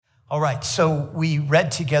All right, so we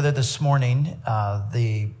read together this morning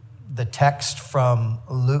the text from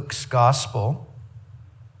Luke's gospel,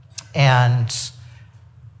 and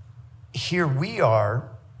here we are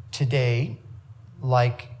today,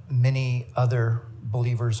 like many other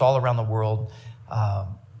believers all around the world,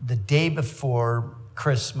 the day before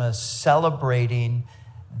Christmas, celebrating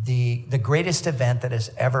the greatest event that has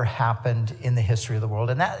ever happened in the history of the world.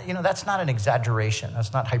 And that, that's not an exaggeration.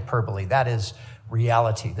 That's not hyperbole. That is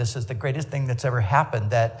reality. This is the greatest thing that's ever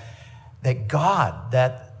happened, that God,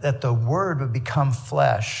 that the Word would become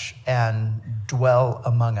flesh and dwell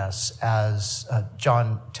among us, as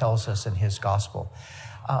John tells us in his gospel.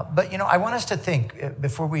 But I want us to think,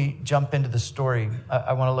 before we jump into the story,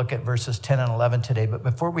 I want to look at verses 10 and 11 today. But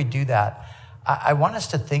before we do that, I want us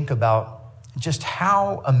to think about just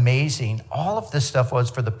how amazing all of this stuff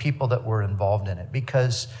was for the people that were involved in it.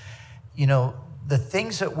 Because, the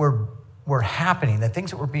things that were happening, the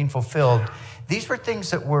things that were being fulfilled, these were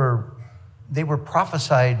things that were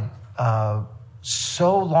prophesied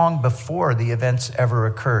so long before the events ever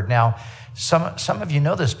occurred. Now, some of you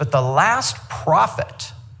know this, but the last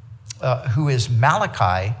prophet, who is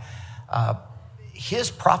Malachi,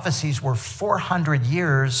 his prophecies were 400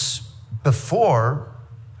 years before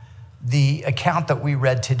the account that we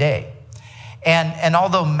read today. And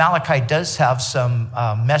although Malachi does have some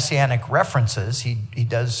messianic references, he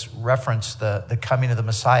does reference the coming of the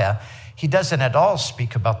Messiah, he doesn't at all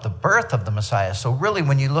speak about the birth of the Messiah. So really,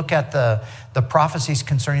 when you look at the prophecies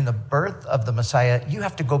concerning the birth of the Messiah, you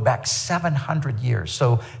have to go back 700 years.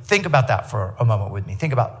 So think about that for a moment with me.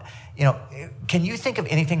 Think about, can you think of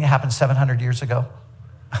anything that happened 700 years ago?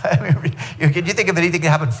 Can you think of anything that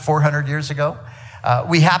happened 400 years ago?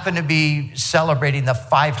 We happen to be celebrating the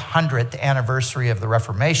 500th anniversary of the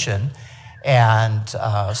Reformation. And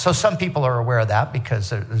so some people are aware of that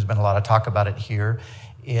because there's been a lot of talk about it here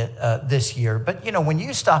this year. But, when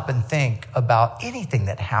you stop and think about anything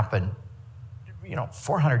that happened,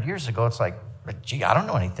 400 years ago, it's like, gee, I don't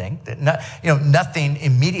know anything. Nothing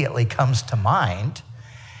immediately comes to mind.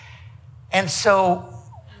 And so,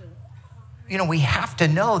 we have to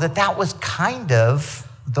know that was kind of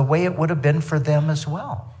the way it would have been for them as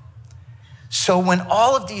well. So when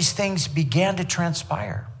all of these things began to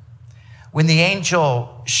transpire, when the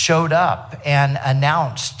angel showed up and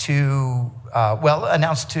announced to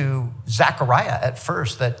Zechariah at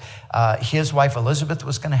first that his wife Elizabeth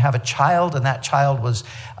was going to have a child, and that child was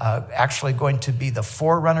actually going to be the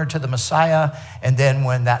forerunner to the Messiah. And then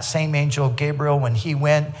when that same angel Gabriel, when he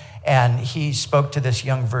went and he spoke to this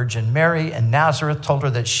young virgin Mary in Nazareth, told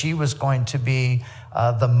her that she was going to be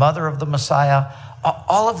the mother of the Messiah,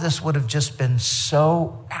 all of this would have just been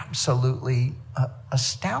so absolutely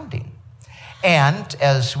astounding. And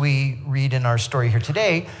as we read in our story here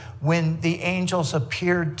today, when the angels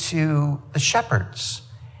appeared to the shepherds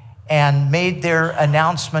and made their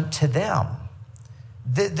announcement to them,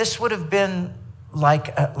 this would have been like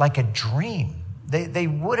a dream. They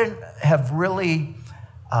wouldn't have really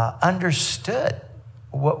understood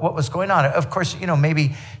what was going on. Of course,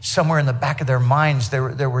 maybe somewhere in the back of their minds,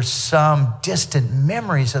 there were some distant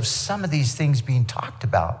memories of some of these things being talked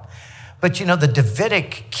about. But, the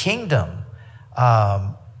Davidic kingdom,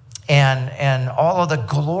 and all of the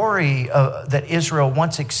glory that Israel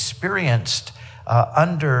once experienced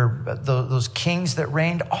under those kings that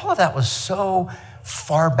reigned, all of that was so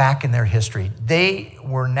far back in their history. They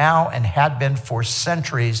were now and had been for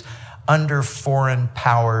centuries under foreign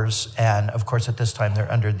powers, and of course at this time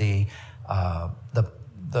they're under the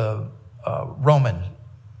Roman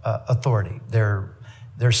authority.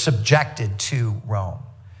 They're subjected to Rome.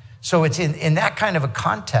 So it's in that kind of a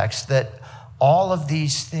context that all of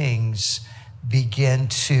these things begin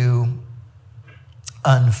to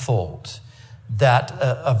unfold. That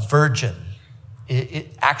a virgin,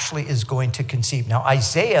 it actually is going to conceive. Now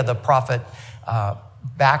Isaiah the prophet,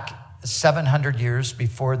 back 700 years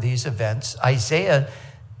before these events, Isaiah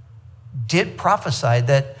did prophesy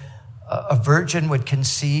that a virgin would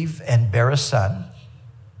conceive and bear a son,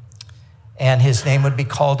 and his name would be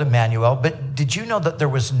called Emmanuel. But did you know that there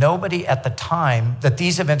was nobody at the time that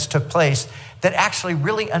these events took place that actually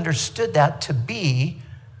really understood that to be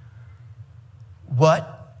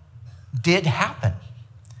what did happen?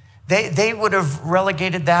 They would have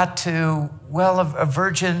relegated that to, a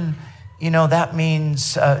virgin, that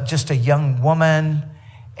means just a young woman.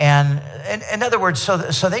 And in other words, so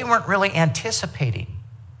they weren't really anticipating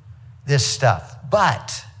this stuff.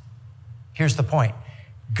 But here's the point.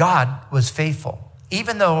 God was faithful.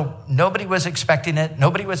 Even though nobody was expecting it,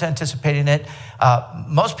 nobody was anticipating it,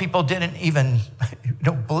 most people didn't even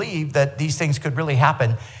believe that these things could really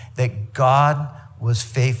happen, that God was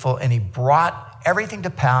faithful, and he brought everything to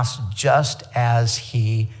pass just as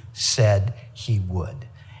he said he would.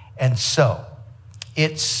 And so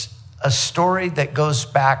it's a story that goes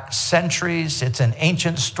back centuries. It's an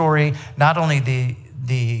ancient story. Not only when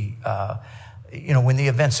the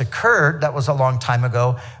events occurred, that was a long time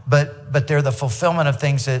ago, but they're the fulfillment of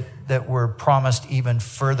things that were promised even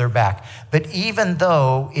further back. But even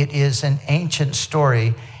though it is an ancient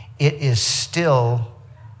story, it is still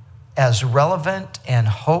as relevant and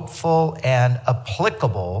hopeful and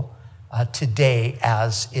applicable today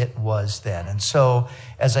as it was then. And so,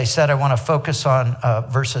 as I said, I want to focus on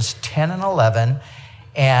verses 10 and 11,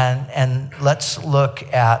 and let's look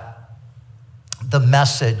at the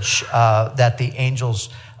message that the angels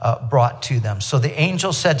brought to them. So the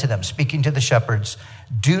angel said to them, speaking to the shepherds,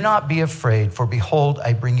 "Do not be afraid, for behold,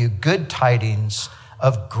 I bring you good tidings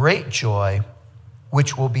of great joy,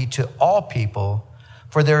 which will be to all people.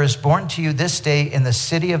 For there is born to you this day in the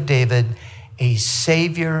city of David a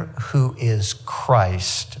Savior who is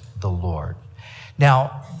Christ the Lord."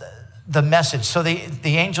 Now, the message, so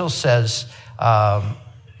the angel says,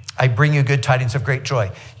 I bring you good tidings of great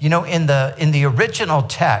joy. You know, in the original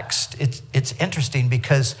text, it's interesting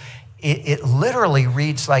because it literally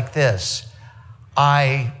reads like this: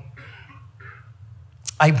 I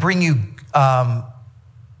bring you, I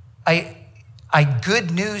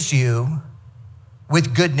good news you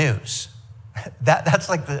with good news. That's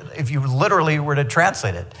like if you literally were to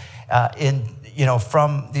translate it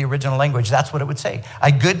from the original language, that's what it would say.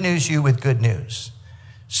 I good news you with good news.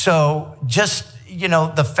 So just,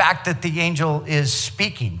 the fact that the angel is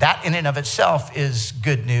speaking, that in and of itself is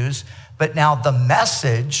good news. But now the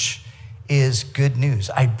message is good news.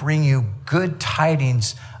 I bring you good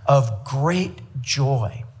tidings of great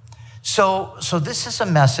joy. So this is a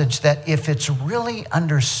message that if it's really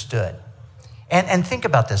understood, and think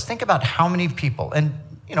about this, think about how many people, and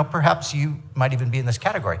perhaps you might even be in this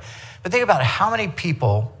category, but think about how many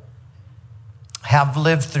people have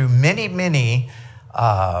lived through many, many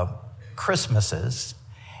Christmases,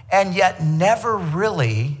 and yet never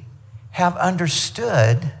really have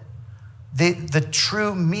understood the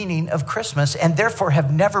true meaning of Christmas, and therefore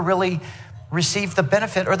have never really received the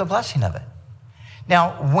benefit or the blessing of it.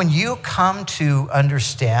 Now, when you come to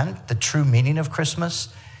understand the true meaning of Christmas,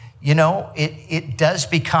 it does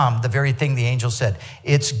become the very thing the angel said.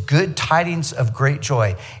 It's good tidings of great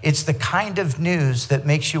joy. It's the kind of news that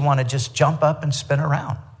makes you want to just jump up and spin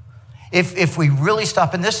around. If we really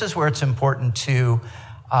stop, and this is where it's important to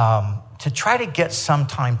try to get some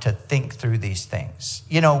time to think through these things.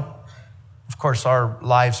 Of course, our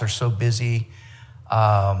lives are so busy.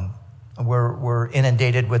 We're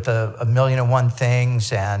inundated with a million and one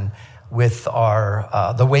things, and with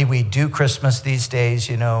our the way we do Christmas these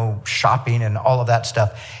days, shopping and all of that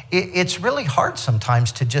stuff. It's really hard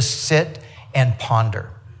sometimes to just sit and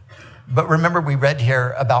ponder. But remember, we read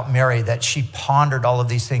here about Mary, that she pondered all of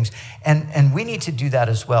these things. And we need to do that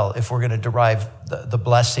as well if we're going to derive the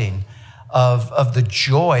blessing of the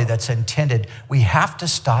joy that's intended. We have to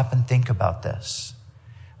stop and think about this.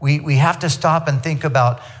 We have to stop and think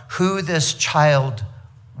about who this child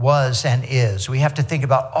was and is. We have to think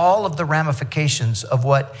about all of the ramifications of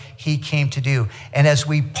what he came to do. And as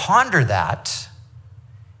we ponder that,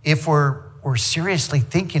 if we're seriously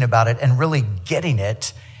thinking about it and really getting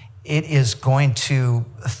it, it is going to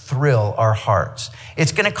thrill our hearts.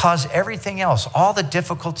 It's going to cause everything else, all the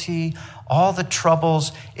difficulty, all the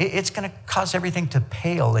troubles, it's going to cause everything to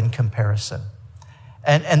pale in comparison.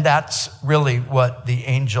 And that's really what the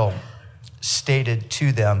angel stated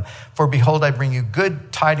to them. For behold, I bring you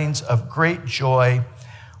good tidings of great joy,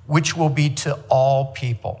 which will be to all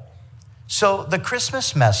people. So the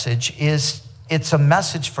Christmas message it's a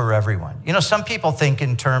message for everyone. Some people think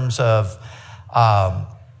in terms of,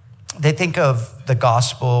 they think of the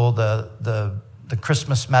gospel, the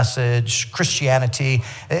Christmas message, Christianity.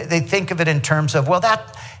 They think of it in terms of,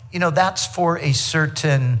 that's for a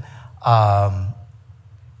certain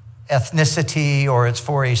ethnicity, or it's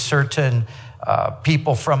for a certain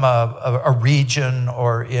people from a region,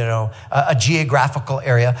 or a geographical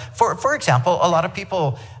area. For example, a lot of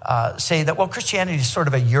people say that Christianity is sort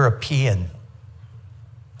of a European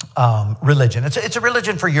religion. It's a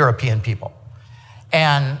religion for European people,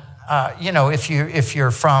 and if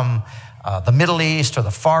you're from the Middle East or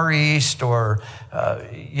the Far East, or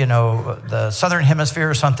the Southern Hemisphere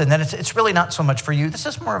or something, then it's really not so much for you. This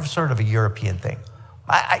is more of sort of a European thing.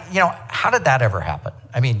 How did that ever happen?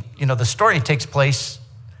 I mean, the story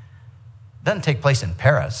doesn't take place in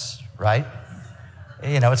Paris, right?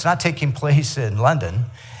 It's not taking place in London.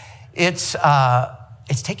 It's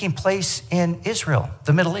taking place in Israel,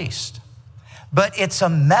 the Middle East. But it's a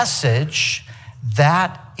message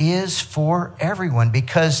that is for everyone,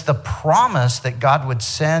 because the promise that God would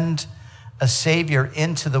send a Savior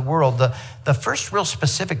into the world, the first real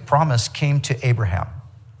specific promise came to Abraham.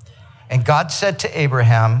 And God said to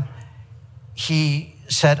Abraham, he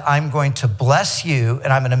said, I'm going to bless you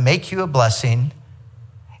and I'm going to make you a blessing.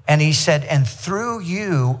 And he said, and through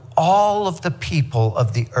you, all of the people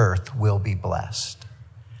of the earth will be blessed.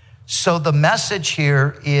 So the message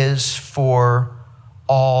here is for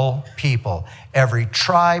all people, every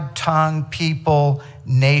tribe, tongue, people,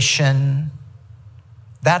 nation.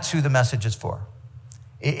 That's who the message is for.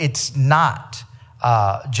 It's not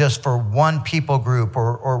just for one people group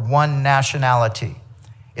or one nationality.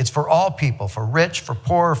 It's for all people, for rich, for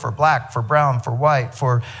poor, for black, for brown, for white,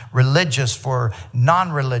 for religious, for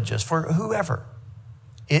non-religious, for whoever.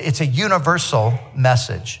 It's a universal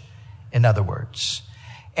message, in other words.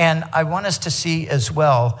 And I want us to see as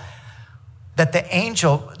well that the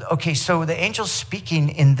angel, so the angel's speaking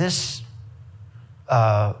in this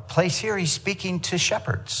place here, he's speaking to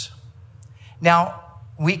shepherds. Now,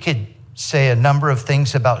 we could say a number of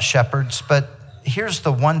things about shepherds, but here's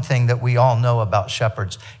the one thing that we all know about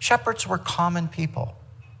shepherds. Shepherds were common people.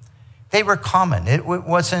 They were common. It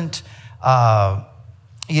wasn't,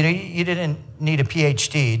 you didn't need a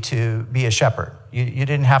PhD to be a shepherd. You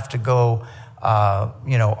didn't have to go,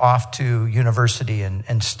 off to university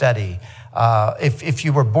and study. If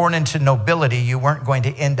you were born into nobility, you weren't going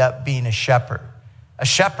to end up being a shepherd. A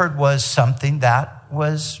shepherd was something that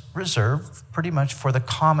was reserved pretty much for the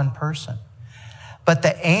common person. But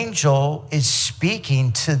the angel is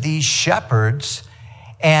speaking to these shepherds,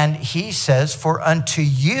 and he says, for unto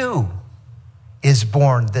you is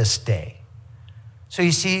born this day. So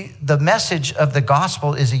you see, the message of the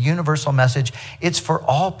gospel is a universal message. It's for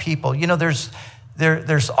all people. You know,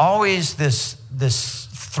 there's always this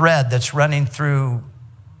thread that's running through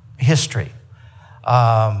history,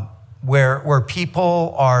 where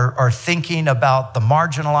people are thinking about the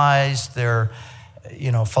marginalized. They're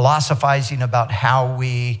philosophizing about how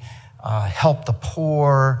we help the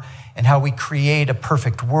poor and how we create a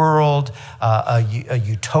perfect world, a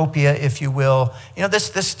utopia, if you will.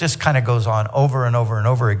 This just kind of goes on over and over and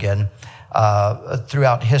over again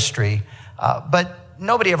throughout history. But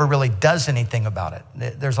nobody ever really does anything about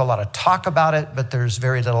it. There's a lot of talk about it, but there's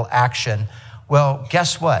very little action. Well,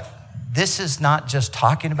 guess what? This is not just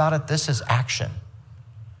talking about it. This is action.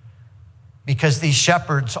 Because these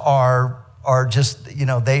shepherds are just,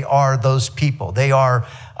 they are those people. They are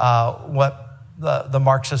what the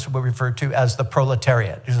Marxists would refer to as the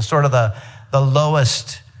proletariat. It's sort of the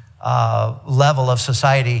lowest level of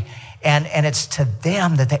society. And it's to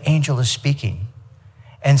them that the angel is speaking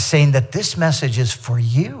and saying that this message is for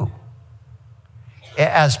you.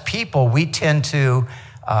 As people, we tend to,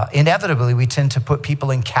 inevitably, we tend to put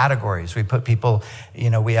people in categories. We put people,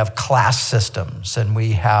 we have class systems, and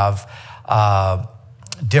we have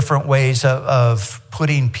different ways of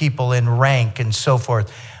putting people in rank and so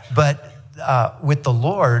forth. But with the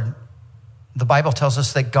Lord, the Bible tells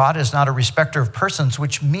us that God is not a respecter of persons,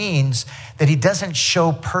 which means that he doesn't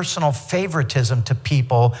show personal favoritism to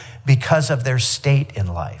people because of their state in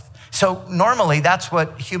life. So normally that's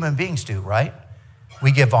what human beings do, right?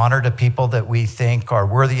 We give honor to people that we think are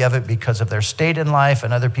worthy of it because of their state in life,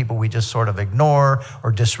 and other people we just sort of ignore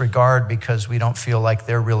or disregard because we don't feel like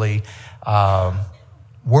they're really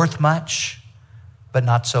worth much, but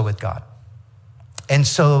not so with God. And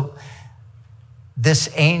so this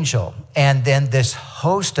angel and then this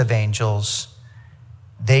host of angels,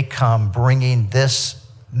 they come bringing this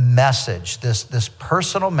message, this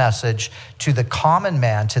personal message to the common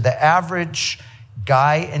man, to the average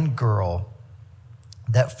guy and girl,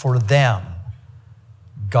 that for them,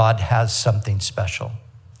 God has something special.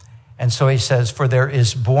 And so he says, for there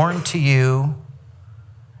is born to you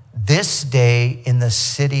this day in the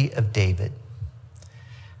city of David.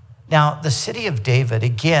 Now, the city of David,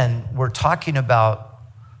 again, we're talking about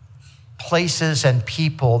places and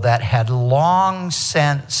people that had long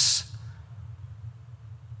since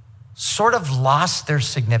sort of lost their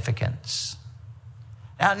significance.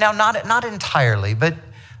 Now not entirely, but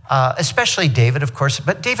especially David, of course.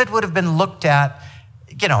 But David would have been looked at,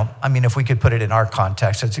 if we could put it in our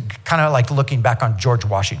context, it's kind of like looking back on George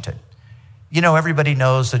Washington. Everybody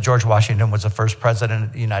knows that George Washington was the first president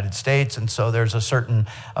of the United States. And so there's a certain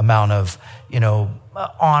amount of,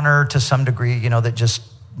 honor to some degree, that just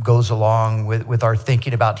goes along with our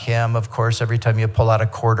thinking about him. Of course, every time you pull out a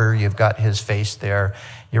quarter, you've got his face there.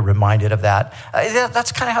 You're reminded of that.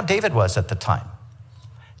 That's kind of how David was at the time.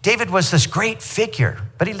 David was this great figure,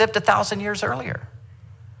 but he lived 1,000 years earlier.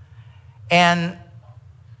 And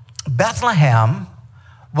Bethlehem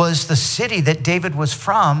was the city that David was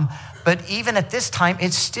from, but even at this time,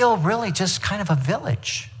 it's still really just kind of a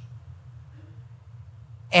village.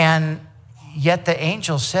 And yet the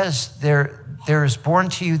angel says, there is born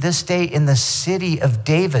to you this day in the city of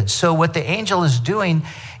David. So what the angel is doing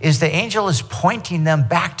is the angel is pointing them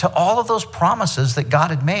back to all of those promises that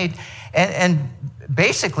God had made, and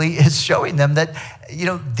basically is showing them that,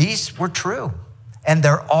 these were true. And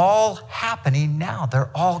they're all happening now.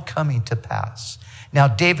 They're all coming to pass. Now,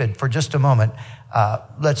 David, for just a moment,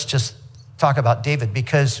 let's just talk about David,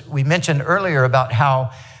 because we mentioned earlier about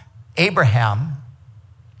how Abraham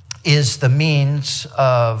is the means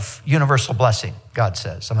of universal blessing, God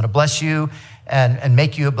says. I'm going to bless you and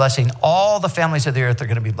make you a blessing. All the families of the earth are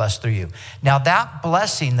going to be blessed through you. Now, that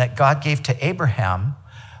blessing that God gave to Abraham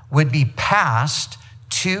would be passed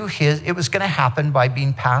to it was going to happen by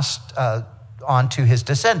being passed on to his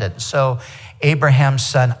descendants. So Abraham's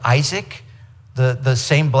son Isaac, the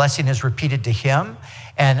same blessing is repeated to him.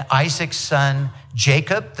 And Isaac's son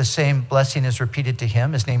Jacob, the same blessing is repeated to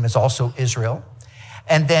him. His name is also Israel.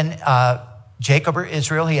 And then Jacob, or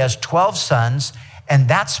Israel, he has 12 sons. And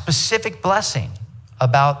that specific blessing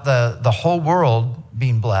about the whole world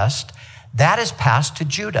being blessed, that is passed to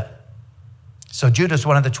Judah. So Judah is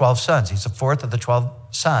one of the 12 sons. He's the fourth of the 12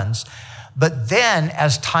 sons. But then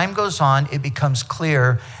as time goes on, it becomes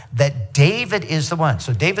clear that David is the one.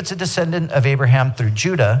 So David's a descendant of Abraham through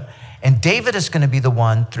Judah, and David is going to be the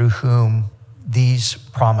one through whom these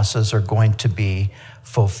promises are going to be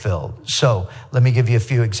fulfilled. So let me give you a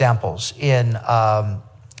few examples. In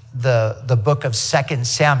the book of 2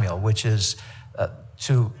 Samuel, which is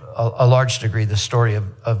to a large degree the story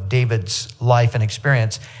of David's life and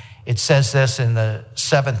experience, it says this in the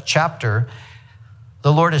 7th chapter.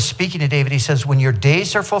 The Lord is speaking to David. He says, when your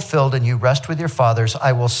days are fulfilled and you rest with your fathers,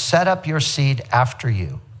 I will set up your seed after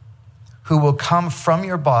you, who will come from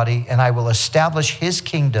your body, and I will establish his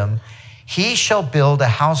kingdom. He shall build a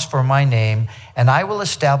house for my name, and I will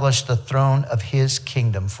establish the throne of his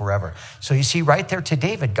kingdom forever. So you see right there to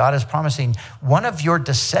David, God is promising one of your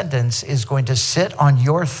descendants is going to sit on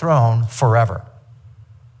your throne forever.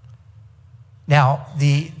 Now,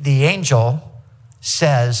 the angel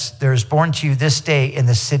says, there is born to you this day in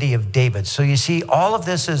the city of David. So you see, all of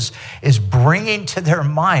this is bringing to their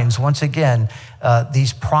minds, once again,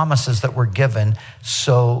 these promises that were given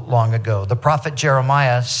so long ago. The prophet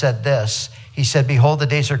Jeremiah said this. He said, behold, the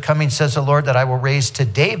days are coming, says the Lord, that I will raise to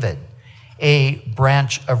David a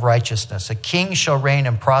branch of righteousness. A king shall reign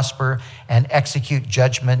and prosper and execute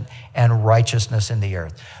judgment and righteousness in the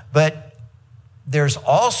earth. But there's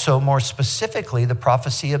also, more specifically, the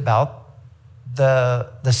prophecy about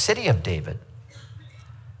the city of David.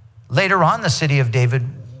 Later on, the city of David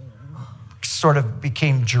sort of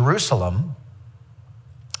became Jerusalem.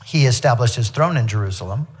 He established his throne in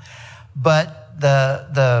Jerusalem. But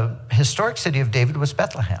the historic city of David was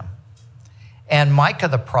Bethlehem. And Micah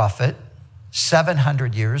the prophet,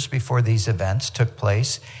 700 years before these events took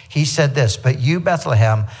place, he said this, but you,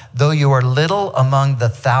 Bethlehem, though you are little among the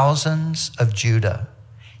thousands of Judah,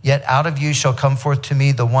 yet out of you shall come forth to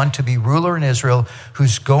me the one to be ruler in Israel,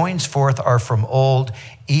 whose goings forth are from old,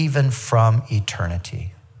 even from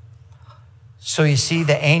eternity. So you see,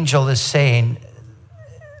 the angel is saying,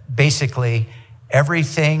 basically,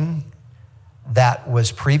 everything that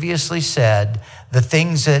was previously said, the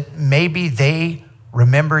things that maybe they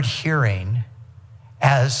remembered hearing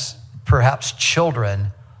as perhaps children,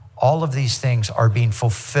 all of these things are being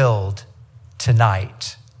fulfilled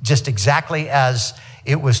tonight, just exactly as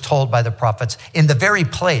it was told by the prophets in the very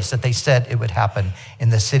place that they said it would happen, in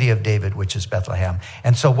the city of David, which is Bethlehem.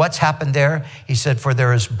 And so what's happened there? He said, for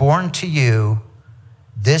there is born to you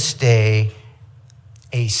this day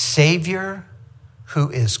a Savior who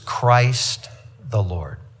is Christ the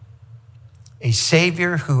Lord. A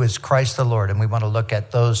Savior who is Christ the Lord. And we want to look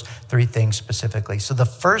at those three things specifically. So the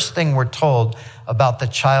first thing we're told about the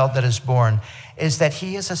child that is born is that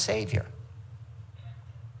he is a Savior.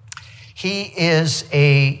 He is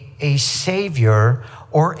a Savior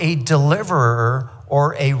or a deliverer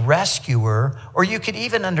or a rescuer, or you could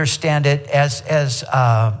even understand it as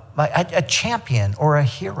a champion or a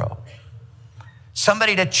hero.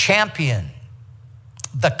 Somebody to champion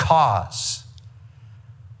the cause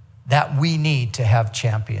that we need to have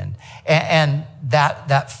championed. And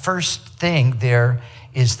that first thing there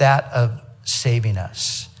is that of saving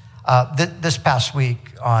us. This past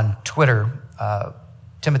week on Twitter,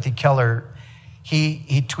 Timothy Keller,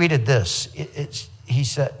 he tweeted this. He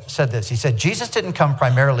said this. He said, Jesus didn't come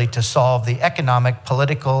primarily to solve the economic,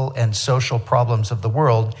 political, and social problems of the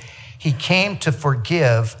world. He came to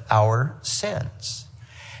forgive our sins.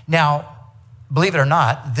 Now, believe it or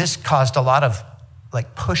not, this caused a lot of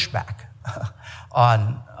pushback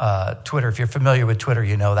on Twitter. If you're familiar with Twitter,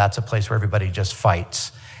 you know that's a place where everybody just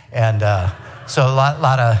fights. And so a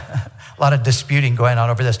lot of disputing going on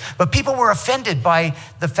over this. But people were offended by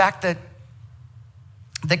the fact that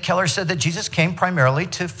Keller said that Jesus came primarily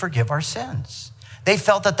to forgive our sins. They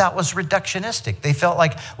felt that was reductionistic. They felt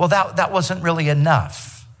like, well, that wasn't really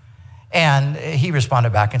enough. And he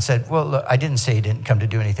responded back and said, well, look, I didn't say he didn't come to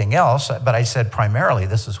do anything else, but I said primarily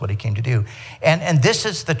this is what he came to do. And this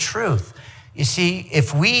is the truth. You see,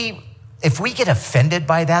 if we get offended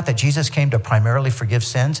by that Jesus came to primarily forgive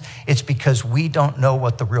sins, it's because we don't know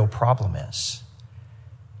what the real problem is.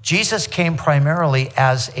 Jesus came primarily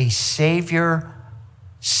as a savior,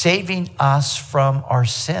 saving us from our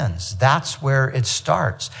sins. That's where it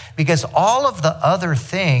starts. Because all of the other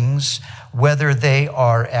things, whether they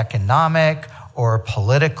are economic or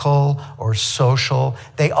political or social,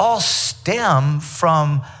 they all stem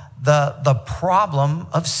from the problem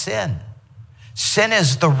of sin. Sin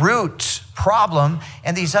is the root problem,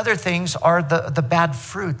 and these other things are the bad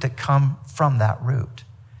fruit that come from that root.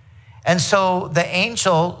 And so the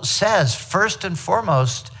angel says, first and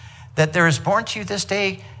foremost, that there is born to you this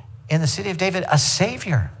day in the city of David a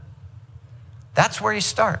Savior. That's where he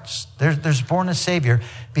starts. There's born a Savior,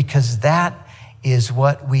 because that is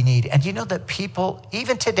what we need. And you know that people,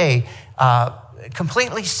 even today,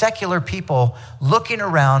 completely secular people looking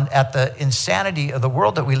around at the insanity of the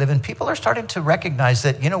world that we live in, people are starting to recognize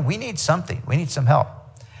that, we need something. We need some help.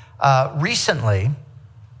 Recently,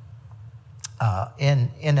 in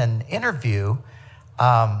an interview,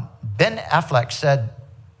 Ben Affleck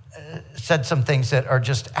said some things that are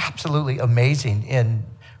just absolutely amazing in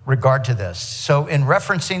regard to this. So in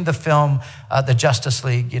referencing the film, The Justice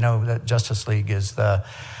League, the Justice League is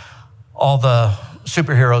all the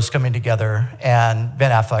superheroes coming together, and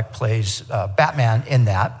Ben Affleck plays Batman in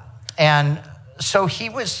that. And so he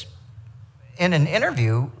was, in an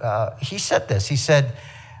interview, he said this. He said,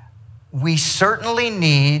 we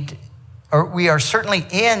are certainly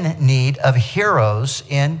in need of heroes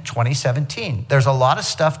in 2017. There's a lot of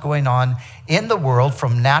stuff going on in the world,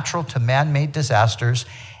 from natural to man-made disasters,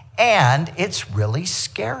 and it's really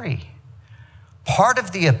scary. Part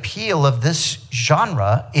of the appeal of this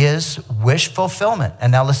genre is wish fulfillment.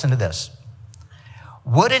 And now listen to this.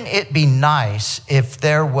 Wouldn't it be nice if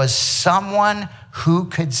there was someone who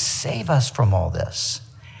could save us from all this?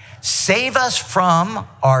 Save us from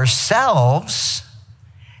ourselves,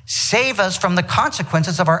 save us from the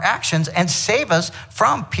consequences of our actions, and save us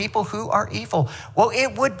from people who are evil. Well,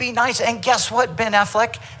 it would be nice. And guess what, Ben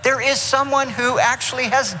Affleck? There is someone who actually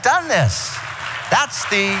has done this. That's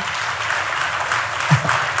the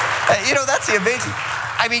amazing.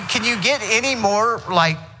 I mean, can you get any more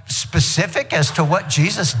specific as to what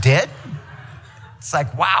Jesus did? It's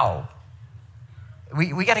like, wow.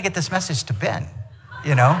 We got to get this message to Ben,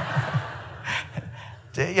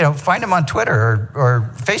 find him on Twitter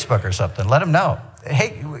or Facebook or something. Let him know.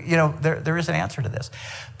 Hey, there is an answer to this.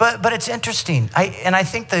 But it's interesting. I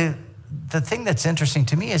think the thing that's interesting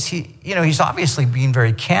to me is he's obviously being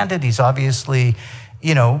very candid. He's obviously,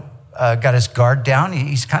 got his guard down.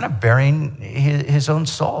 He's kind of bearing his own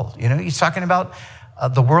soul. He's talking about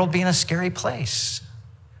the world being a scary place.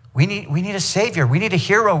 We need a savior. We need a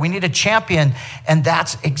hero. We need a champion. And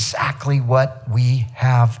that's exactly what we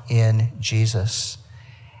have in Jesus.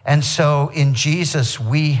 And so in Jesus,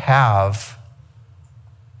 we have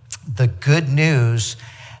the good news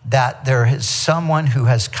that there is someone who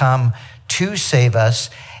has come to save us.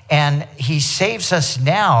 And he saves us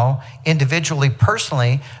now individually,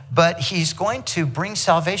 personally, but he's going to bring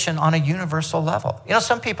salvation on a universal level.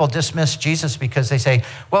 Some people dismiss Jesus because they say,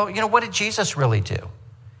 well, what did Jesus really do?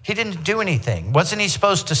 He didn't do anything. Wasn't he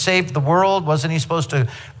supposed to save the world? Wasn't he supposed to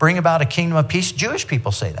bring about a kingdom of peace? Jewish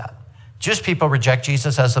people say that. Jewish people reject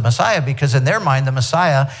Jesus as the Messiah because in their mind, the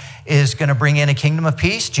Messiah is going to bring in a kingdom of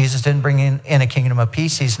peace. Jesus didn't bring in a kingdom of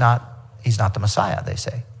peace. He's not the Messiah, they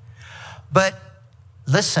say. But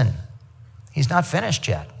listen, he's not finished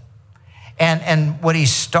yet. And what he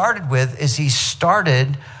started with is he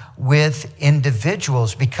started with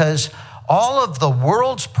individuals, because all of the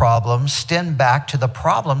world's problems stem back to the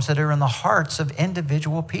problems that are in the hearts of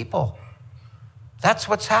individual people. That's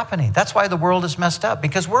what's happening. That's why the world is messed up,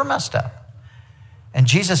 because we're messed up. And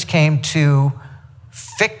Jesus came to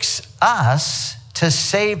fix us, to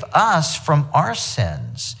save us from our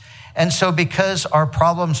sins. And so because our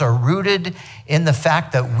problems are rooted in the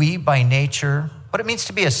fact that we by nature, what it means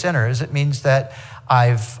to be a sinner is it means that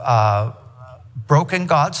I've broken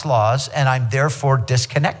God's laws and I'm therefore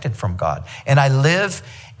disconnected from God. And I live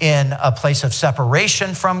in a place of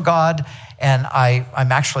separation from God, and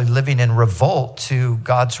I'm actually living in revolt to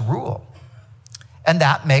God's rule. And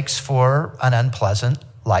that makes for an unpleasant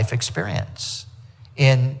life experience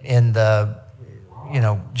in the,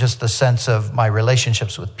 just the sense of my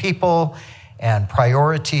relationships with people and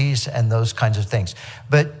priorities and those kinds of things.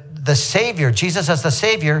 But the Savior, Jesus as the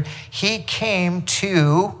Savior, he came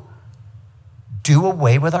to do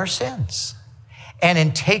away with our sins. And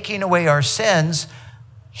in taking away our sins,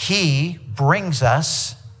 he brings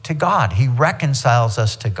us to God. He reconciles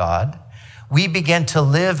us to God. We begin to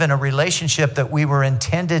live in a relationship that we were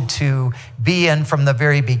intended to be in from the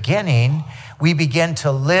very beginning. We begin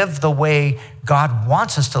to live the way God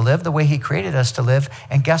wants us to live, the way he created us to live.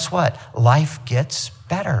 And guess what? Life gets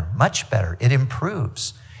better, much better. It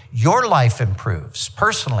improves. Your life improves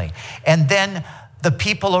personally. And then the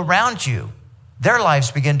people around you, their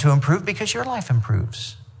lives begin to improve because your life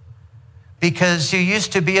improves. Because you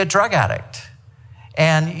used to be a drug addict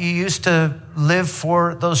and you used to live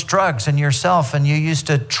for those drugs and yourself, and you used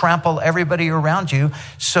to trample everybody around you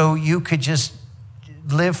so you could just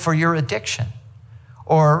live for your addiction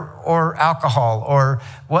or alcohol or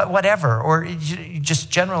whatever, or just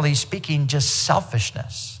generally speaking, just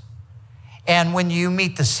selfishness. And when you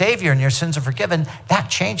meet the Savior and your sins are forgiven, that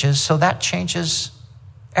changes. So that changes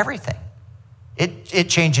everything. It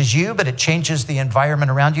changes you, but it changes the environment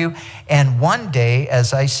around you. And one day,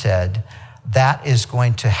 as I said, that is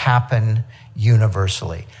going to happen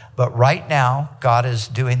universally. But right now, God is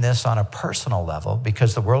doing this on a personal level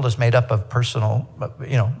because the world is made up of personal,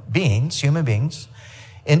 beings, human beings,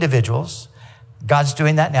 individuals. God's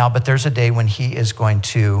doing that now, but there's a day when he is going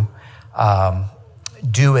to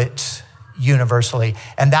do it universally.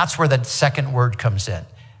 And that's where the second word comes in,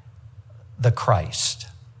 the Christ.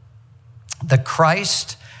 The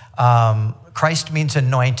Christ, Christ means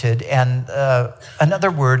anointed, and another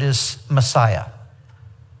word is Messiah.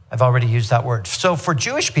 I've already used that word. So for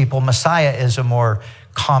Jewish people, Messiah is a more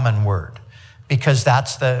common word because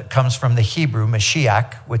comes from the Hebrew,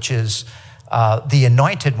 Mashiach, which is the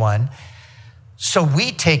anointed one. So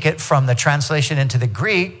we take it from the translation into the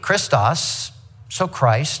Greek, Christos, so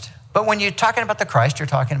Christ. But when you're talking about the Christ, you're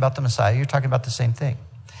talking about the Messiah, you're talking about the same thing.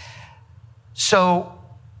 So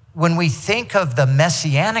when we think of the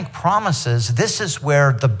messianic promises, this is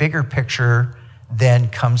where the bigger picture then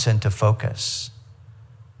comes into focus.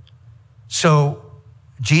 So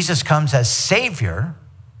Jesus comes as Savior.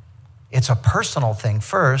 It's a personal thing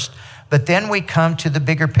first, but then we come to the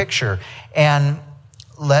bigger picture. And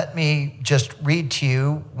let me just read to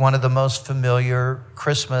you one of the most familiar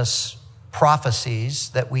Christmas prophecies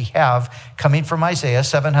that we have coming from Isaiah,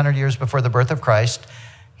 700 years before the birth of Christ.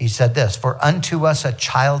 He said this, "For unto us a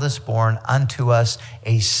child is born, unto us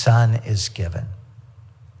a son is given.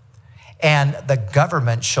 And the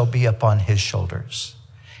government shall be upon his shoulders.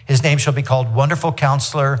 His name shall be called Wonderful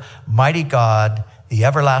Counselor, Mighty God, the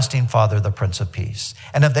Everlasting Father, the Prince of Peace.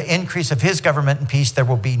 And of the increase of his government and peace there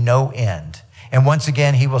will be no end. And once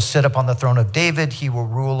again, he will sit upon the throne of David. He will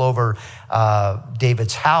rule over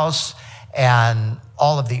David's house and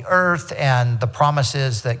all of the earth, and the promise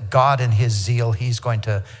is that God in his zeal, he's going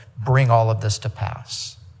to bring all of this to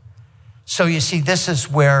pass." So you see, this is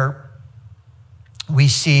where we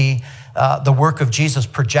see the work of Jesus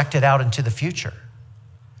projected out into the future.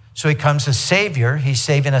 So he comes as Savior, he's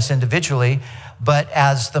saving us individually, but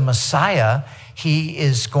as the Messiah, he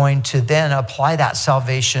is going to then apply that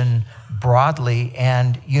salvation broadly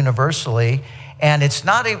and universally. And it's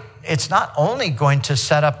not only going to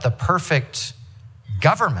set up the perfect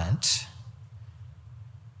government,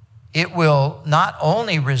 it will not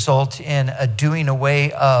only result in a doing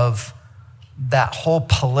away of that whole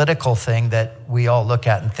political thing that we all look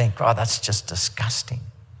at and think, oh, that's just disgusting.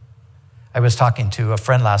 I was talking to a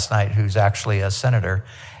friend last night who's actually a senator,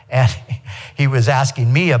 and he was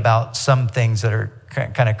asking me about some things that are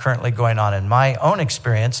kind of currently going on in my own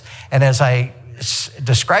experience. And as I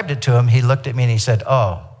described it to him, he looked at me and he said,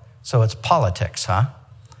 "Oh, so it's politics, huh?"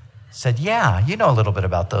 I said, "Yeah, you know a little bit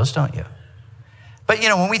about those, don't you?" But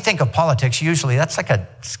when we think of politics, usually it's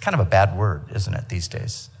kind of a bad word, isn't it, these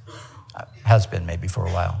days? Has been maybe for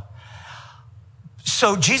a while.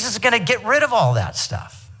 So Jesus is going to get rid of all that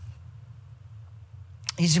stuff.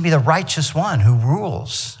 He's going to be the righteous one who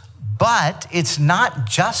rules. But it's not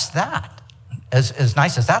just that. As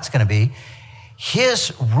nice as that's going to be,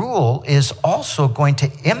 his rule is also going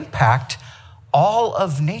to impact all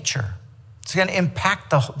of nature. It's going to impact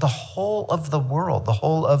the whole of the world, the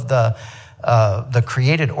whole of the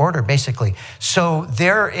created order, basically. So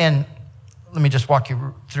let me just walk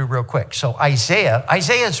you through real quick. So Isaiah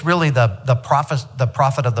is really the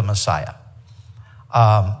prophet of the Messiah.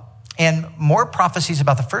 and more prophecies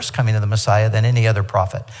about the first coming of the Messiah than any other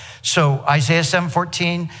prophet. So Isaiah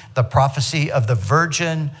 7:14, the prophecy of the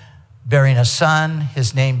virgin bearing a son,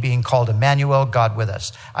 his name being called Emmanuel, God with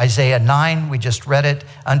us. Isaiah 9, we just read it.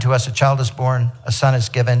 Unto us a child is born, a son is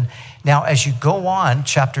given. Now, as you go on,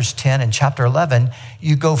 chapters 10 and chapter 11,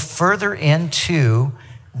 you go further into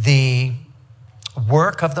the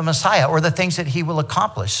work of the Messiah or the things that he will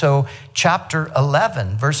accomplish. So chapter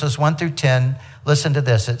 11, verses 1 through 10, listen to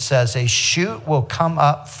this. It says, a shoot will come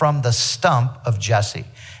up from the stump of Jesse.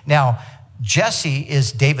 Now, Jesse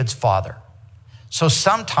is David's father. So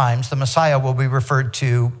sometimes the Messiah will be referred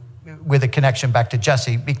to with a connection back to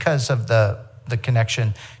Jesse because of the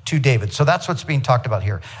connection to David. So that's what's being talked about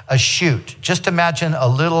here. A shoot. Just imagine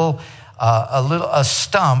a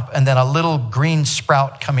stump and then a little green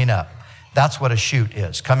sprout coming up. That's what a shoot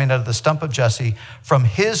is, coming out of the stump of Jesse. From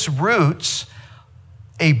his roots,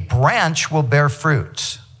 a branch will bear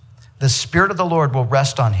fruits. The Spirit of the Lord will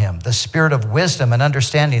rest on him, the Spirit of wisdom and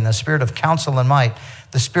understanding, the Spirit of counsel and might,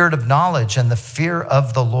 the Spirit of knowledge and the fear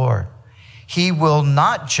of the Lord. He will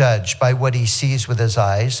not judge by what he sees with his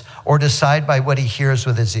eyes or decide by what he hears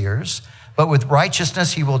with his ears, but with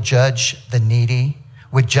righteousness he will judge the needy.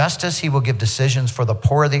 With justice he will give decisions for the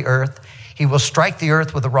poor of the earth. He will strike the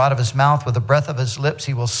earth with the rod of his mouth, with the breath of his lips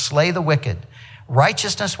he will slay the wicked.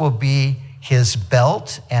 Righteousness will be his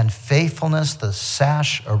belt, and faithfulness the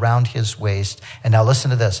sash around his waist. And now listen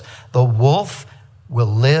to this. The wolf will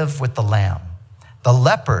live with the lamb. The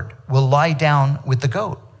leopard will lie down with the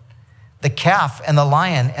goat. The calf and the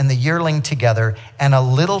lion and the yearling together, and a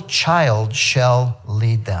little child shall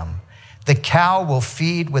lead them. The cow will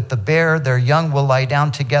feed with the bear, their young will lie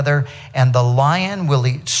down together, and the lion will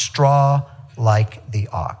eat straw like the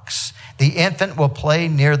ox. The infant will play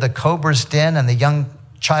near the cobra's den, and the young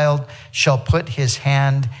child shall put his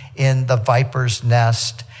hand in the viper's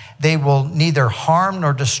nest. They will neither harm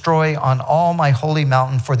nor destroy on all my holy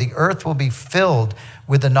mountain, for the earth will be filled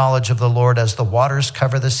with the knowledge of the Lord as the waters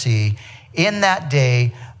cover the sea. In that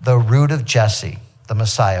day, the root of Jesse, the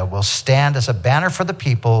Messiah, will stand as a banner for the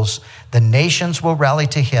peoples. The nations will rally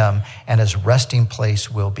to him, and his resting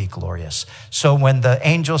place will be glorious. So when the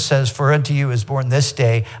angel says, for unto you is born this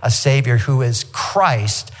day a Savior who is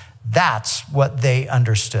Christ, that's what they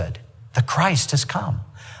understood. The Christ has come.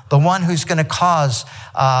 The one who's going to cause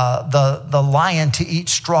the lion to eat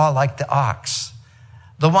straw like the ox.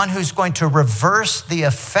 The one who's going to reverse the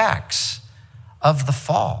effects of the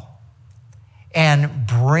fall and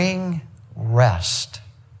bring rest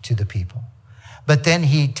to the people. But then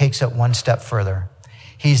he takes it one step further.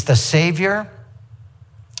 He's the Savior.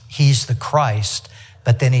 He's the Christ.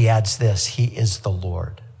 But then he adds this. He is the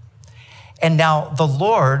Lord. And now the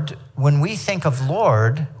Lord, when we think of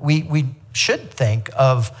Lord, we should think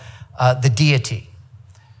of the deity.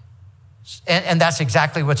 And that's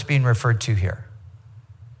exactly what's being referred to here.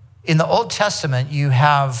 In the Old Testament, you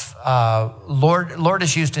have Lord. Lord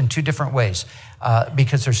is used in two different ways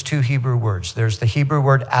because there's two Hebrew words. There's the Hebrew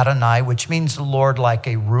word Adonai, which means the Lord like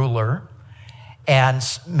a ruler. And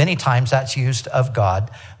many times that's used of God.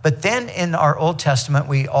 But then in our Old Testament,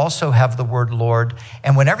 we also have the word Lord.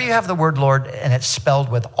 And whenever you have the word Lord and it's spelled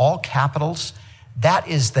with all capitals, that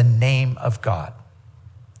is the name of God.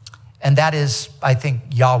 And that is, I think,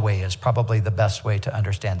 Yahweh is probably the best way to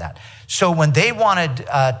understand that. So when they wanted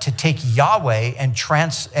to take Yahweh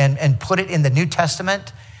and put it in the New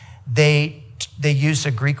Testament, they used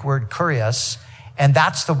a Greek word kurios, and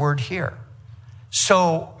that's the word here.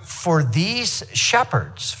 So for these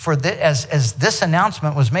shepherds, as this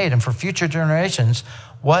announcement was made, and for future generations,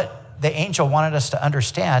 what the angel wanted us to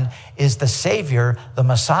understand is the Savior, the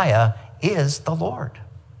Messiah, is the Lord.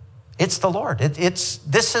 It's the Lord.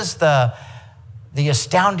 This is the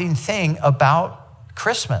astounding thing about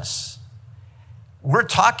Christmas. We're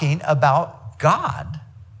talking about God.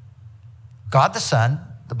 God the Son.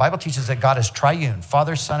 The Bible teaches that God is triune,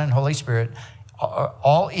 Father, Son, and Holy Spirit, are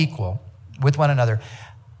all equal with one another.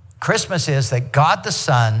 Christmas is that God the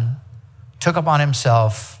Son took upon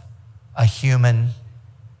himself a human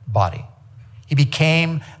body. He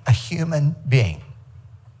became a human being.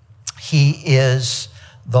 He is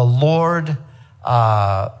the Lord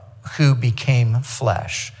who became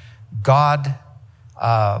flesh. God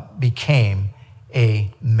became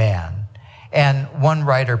a man. And one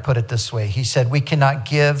writer put it this way. He said, we cannot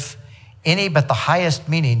give any but the highest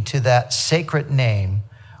meaning to that sacred name,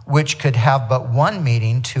 which could have but one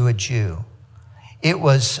meaning to a Jew. It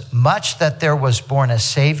was much that there was born a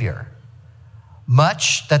Savior,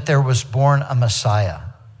 much that there was born a Messiah.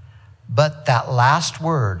 But that last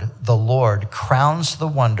word, the Lord, crowns the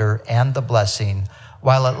wonder and the blessing.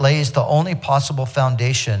 while it lays the only possible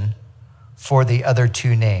foundation for the other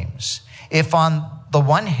two names. If on the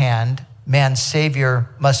one hand, man's Savior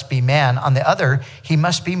must be man, on the other, he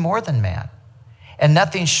must be more than man. And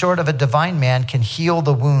nothing short of a divine man can heal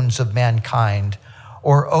the wounds of mankind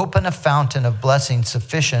or open a fountain of blessing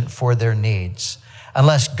sufficient for their needs.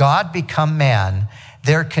 Unless God become man,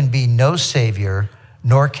 there can be no Savior,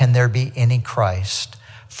 nor can there be any Christ.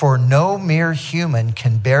 For no mere human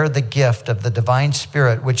can bear the gift of the divine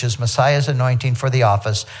Spirit, which is Messiah's anointing for the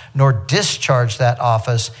office, nor discharge that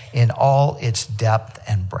office in all its depth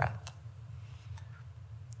and breadth.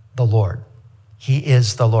 The Lord. He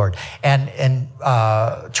is the Lord. And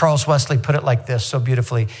Charles Wesley put it like this so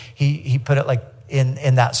beautifully. He put it like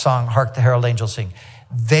in that song, Hark the Herald Angels Sing.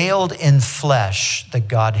 Veiled in flesh, the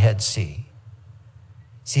Godhead see.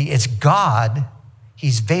 See, it's God.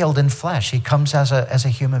 He's veiled in flesh. He comes as a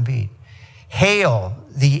human being. Hail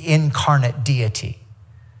the incarnate deity.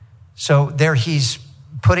 So there he's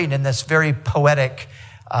putting in this very poetic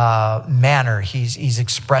manner. He's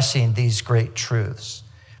expressing these great truths.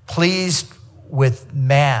 Pleased with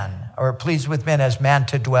man, or pleased with men as man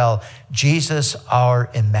to dwell. Jesus, our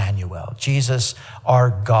Emmanuel. Jesus, our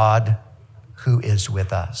God who is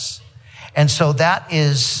with us. And so that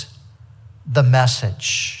is the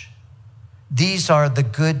message. These are the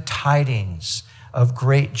good tidings of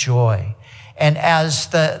great joy. And as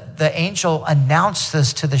the angel announced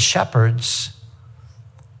this to the shepherds,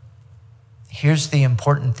 here's the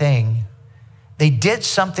important thing. They did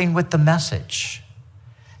something with the message.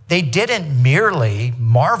 They didn't merely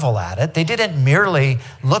marvel at it. They didn't merely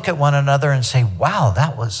look at one another and say, wow,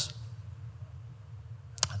 that was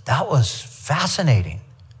fascinating.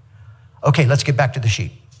 Okay, let's get back to the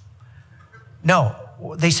sheep. No,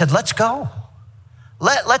 they said, let's go.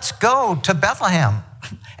 Let's go to Bethlehem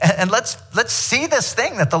and let's see this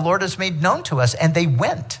thing that the Lord has made known to us. And they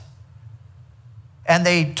went and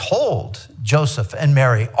they told Joseph and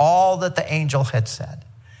Mary all that the angel had said.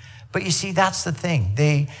 But you see, that's the thing.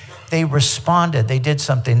 They responded. They did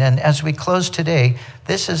something. And as we close today,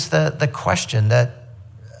 this is the question that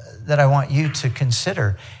I want you to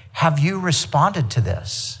consider. Have you responded to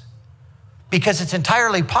this? Because it's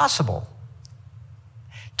entirely possible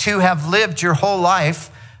to have lived your whole life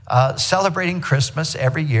celebrating Christmas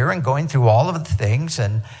every year and going through all of the things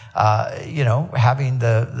and, having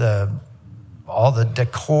all the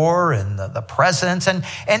decor and the presents and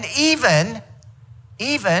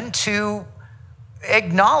even to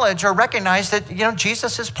acknowledge or recognize that,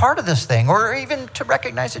 Jesus is part of this thing, or even to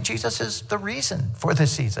recognize that Jesus is the reason for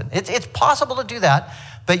this season. It's possible to do that,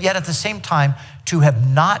 but yet at the same time, to have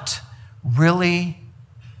not really,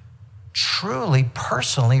 truly,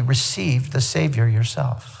 personally received the Savior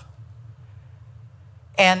yourself.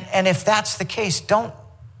 And if that's the case, don't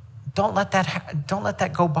let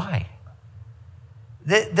that go by.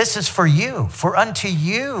 This is for you. For unto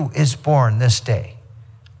you is born this day.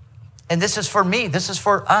 And this is for me. This is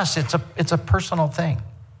for us. It's a personal thing.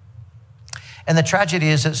 And the tragedy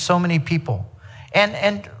is that so many people,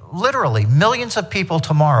 and literally millions of people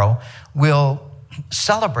tomorrow will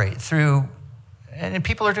celebrate through, and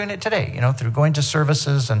people are doing it today, through going to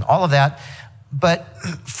services and all of that. But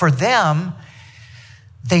for them,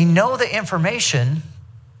 they know the information,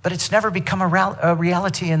 but it's never become a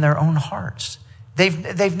reality in their own hearts.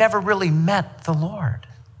 They've never really met the Lord.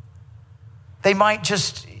 They might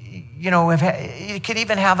just, you could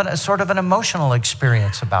even have a sort of an emotional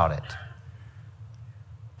experience about it.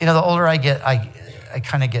 The older I get, I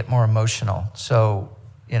kind of get more emotional. So,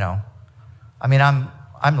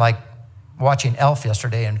 I'm like watching Elf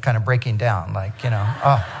yesterday and kind of breaking down,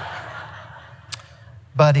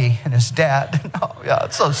 Buddy and his dad. Oh, yeah,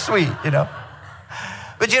 it's so sweet,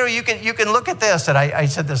 But, you can look at this, and I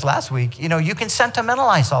said this last week, you can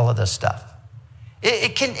sentimentalize all of this stuff.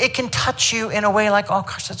 It can touch you in a way like, oh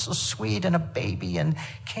gosh, that's so sweet, and a baby, and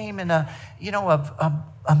came in a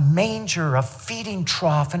manger, a feeding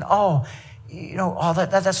trough, and all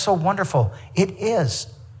that's so wonderful. It is.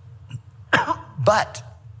 But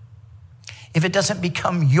if it doesn't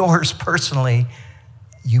become yours personally,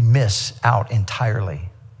 you miss out entirely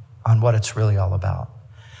on what it's really all about.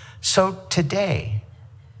 So today,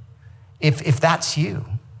 if that's you,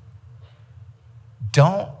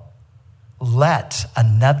 don't let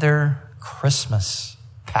another Christmas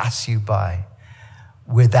pass you by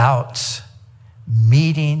without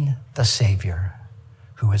meeting the Savior,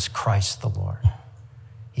 who is Christ the Lord.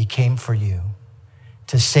 He came for you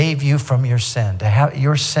to save you from your sin, to have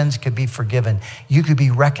your sins could be forgiven. You could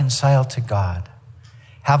be reconciled to God,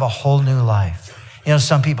 have a whole new life.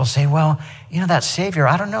 Some people say, well, that Savior,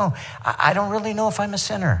 I don't know. I don't really know if I'm a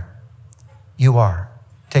sinner. You are.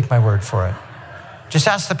 Take my word for it. Just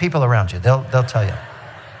ask the people around you. They'll tell you.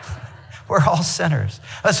 We're all sinners.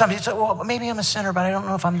 Some people say, well, maybe I'm a sinner, but I don't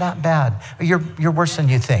know if I'm that bad. You're worse than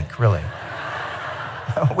you think, really.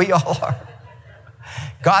 We all are.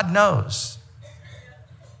 God knows,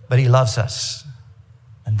 but he loves us.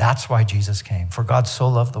 And that's why Jesus came. For God so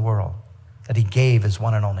loved the world that he gave his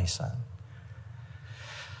one and only son.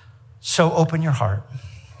 So open your heart.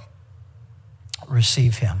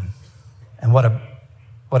 Receive him. And what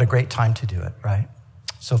a great time to do it, right?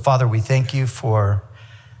 So Father, we thank you for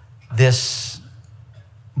this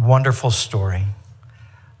wonderful story.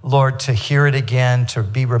 Lord, to hear it again, to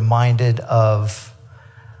be reminded of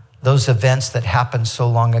those events that happened so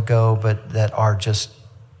long ago, but that are just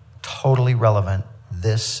totally relevant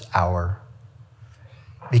this hour,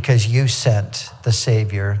 because you sent the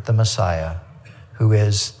Savior, the Messiah, who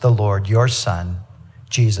is the Lord, your Son,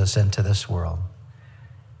 Jesus, into this world.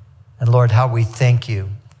 And Lord, how we thank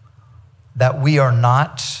you that we are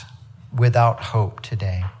not without hope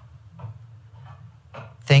today.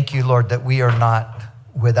 Thank you, Lord, that we are not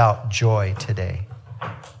without joy today.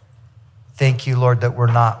 Thank you, Lord, that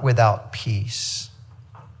we're not without peace.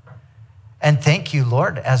 And thank you,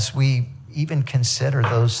 Lord, as we even consider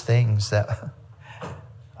those things that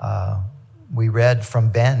we read from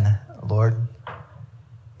Ben, Lord.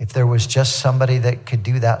 If there was just somebody that could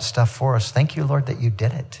do that stuff for us, thank you, Lord, that you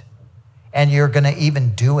did it. And you're going to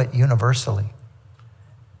even do it universally.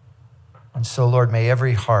 And so, Lord, may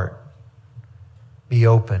every heart be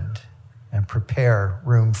opened and prepare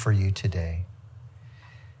room for you today.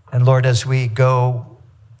 And Lord, as we go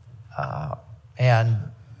and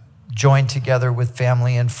join together with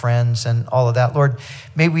family and friends and all of that, Lord,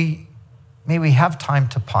 may we have time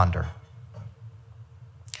to ponder.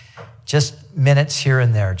 Just minutes here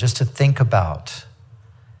and there, just to think about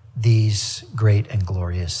these great and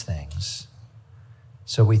glorious things.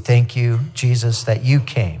 So we thank you, Jesus, that you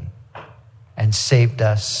came and saved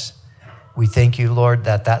us. We thank you, Lord,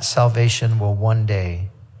 that salvation will one day,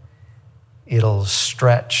 it'll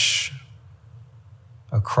stretch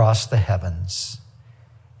across the heavens,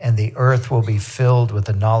 and the earth will be filled with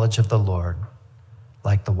the knowledge of the Lord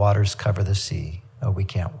like the waters cover the sea. Oh, we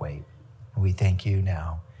can't wait. We thank you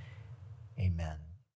now. Amen.